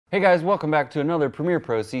Hey guys, welcome back to another Premiere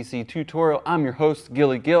Pro CC tutorial. I'm your host,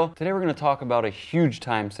 Gilly Gill. Today we're going to talk about a huge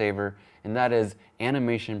time saver, and that is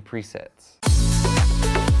animation presets.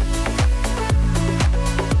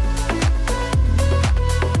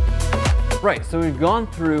 Right, so we've gone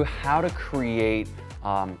through how to create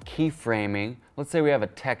keyframing. Let's say we have a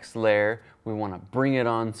text layer, we want to bring it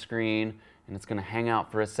on screen, and it's going to hang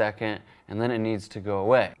out for a second, and then it needs to go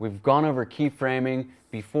away. We've gone over keyframing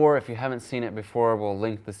before. If you haven't seen it before, we'll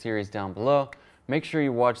link the series down below. Make sure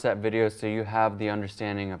you watch that video so you have the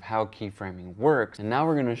understanding of how keyframing works. And now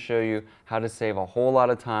we're going to show you how to save a whole lot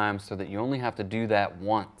of time so that you only have to do that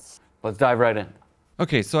once. Let's dive right in.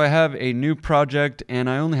 Okay, so I have a new project and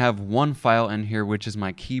I only have one file in here, which is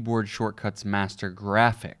my keyboard shortcuts master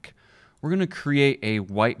graphic. We're going to create a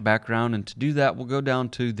white background, and to do that we'll go down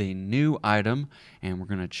to the new item and we're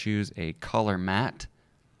going to choose a color matte.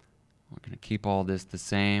 We're going to keep all this the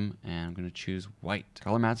same and I'm going to choose white.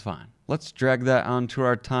 Color matte's fine. Let's drag that onto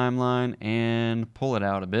our timeline and pull it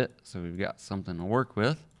out a bit so we've got something to work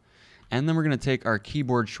with. And then we're going to take our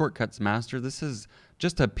keyboard shortcuts master. This is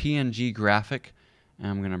just a PNG graphic, and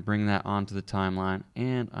I'm going to bring that onto the timeline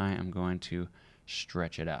and I am going to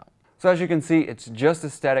stretch it out. So as you can see, it's just a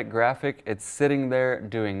static graphic. It's sitting there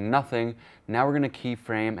doing nothing. Now we're going to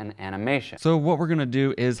keyframe an animation. So what we're going to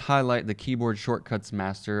do is highlight the keyboard shortcuts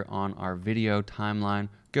master on our video timeline.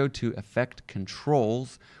 Go to Effect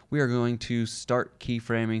Controls. We are going to start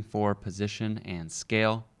keyframing for position and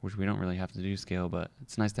scale, which we don't really have to do scale, but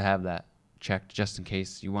it's nice to have that checked just in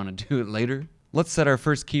case you want to do it later. Let's set our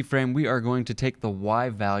first keyframe. We are going to take the Y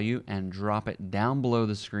value and drop it down below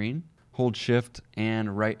the screen. Hold shift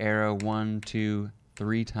and right arrow 1, 2,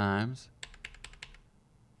 3 times.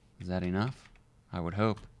 Is that enough? I would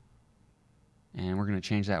hope. And we're going to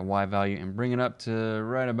change that Y value and bring it up to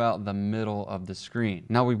right about the middle of the screen.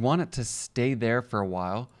 Now we want it to stay there for a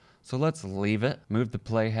while, so let's leave it. Move the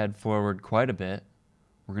playhead forward quite a bit.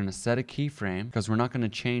 We're going to set a keyframe because we're not going to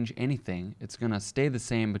change anything. It's going to stay the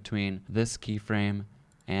same between this keyframe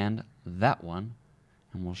and that one.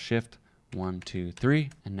 And we'll shift 1, 2, 3,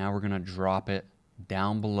 and now we're going to drop it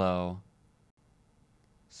down below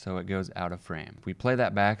so it goes out of frame. If we play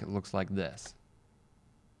that back, it looks like this.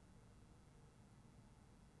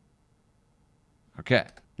 Okay,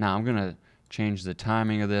 now I'm going to change the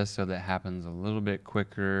timing of this so that it happens a little bit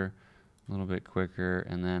quicker,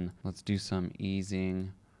 and then let's do some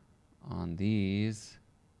easing on these.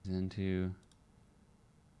 Ease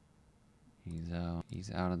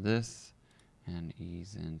out of this. And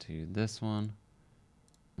ease into this one.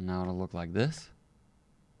 And now it'll look like this.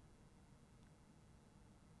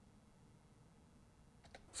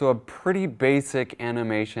 So a pretty basic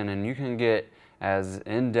animation, and you can get as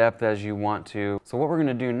in-depth as you want to. So what we're going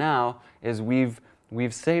to do now is we've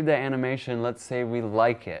saved that animation. Let's say we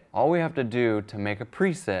like it. All we have to do to make a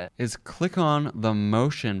preset is click on the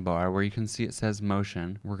motion bar where you can see it says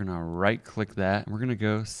motion. We're going to right click that and we're going to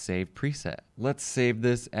go save preset. Let's save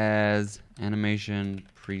this as animation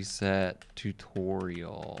preset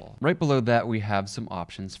tutorial. Right below that we have some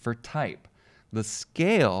options for type. The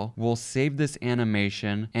scale will save this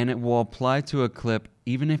animation and it will apply to a clip.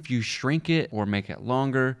 Even if you shrink it or make it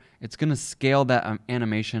longer, it's going to scale that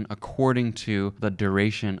animation according to the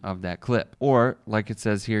duration of that clip. Or, like it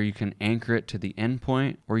says here, you can anchor it to the end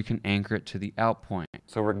point or you can anchor it to the out point.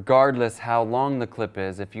 So regardless how long the clip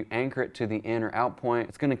is, if you anchor it to the in or out point,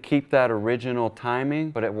 it's going to keep that original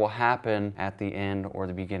timing, but it will happen at the end or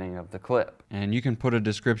the beginning of the clip. And you can put a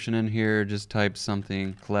description in here, just type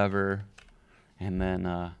something clever, and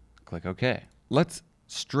then click OK. Let's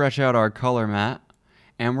stretch out our color matte,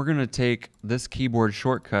 and we're going to take this keyboard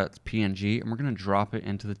shortcuts PNG and we're going to drop it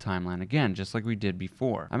into the timeline again, just like we did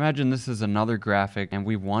before. Imagine this is another graphic and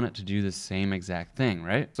we want it to do the same exact thing,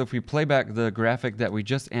 right? So if we play back the graphic that we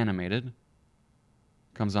just animated,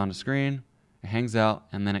 comes onto screen, it hangs out,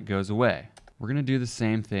 and then it goes away. We're going to do the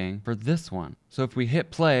same thing for this one. So if we hit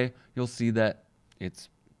play, you'll see that it's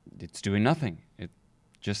doing nothing. It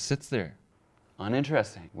just sits there.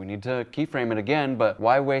 Uninteresting. We need to keyframe it again, but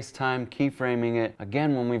why waste time keyframing it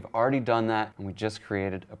again when we've already done that and we just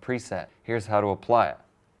created a preset? Here's how to apply it.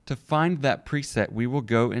 To find that preset, we will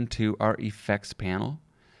go into our effects panel,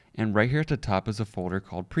 and right here at the top is a folder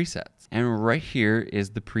called presets. And right here is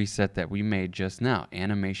the preset that we made just now,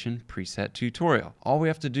 animation preset tutorial. All we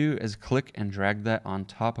have to do is click and drag that on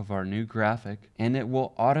top of our new graphic, and it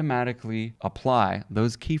will automatically apply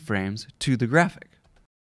those keyframes to the graphic.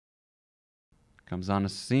 Comes on the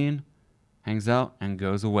scene, hangs out, and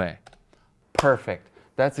goes away. Perfect.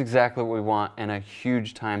 That's exactly what we want, and a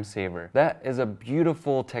huge time saver. That is a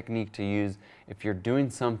beautiful technique to use if you're doing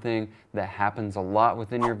something that happens a lot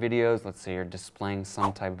within your videos, let's say you're displaying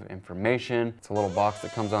some type of information, it's a little box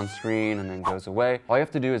that comes on screen and then goes away. All you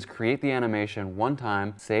have to do is create the animation one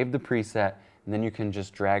time, save the preset, and then you can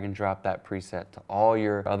just drag and drop that preset to all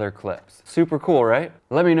your other clips. Super cool, right?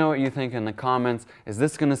 Let me know what you think in the comments. Is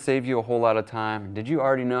this gonna save you a whole lot of time? Did you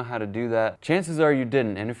already know how to do that? Chances are you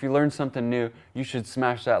didn't, and if you learned something new, you should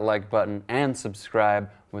smash that like button and subscribe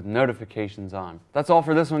with notifications on. That's all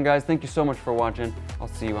for this one, guys. Thank you so much for watching. I'll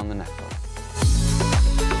see you on the next one.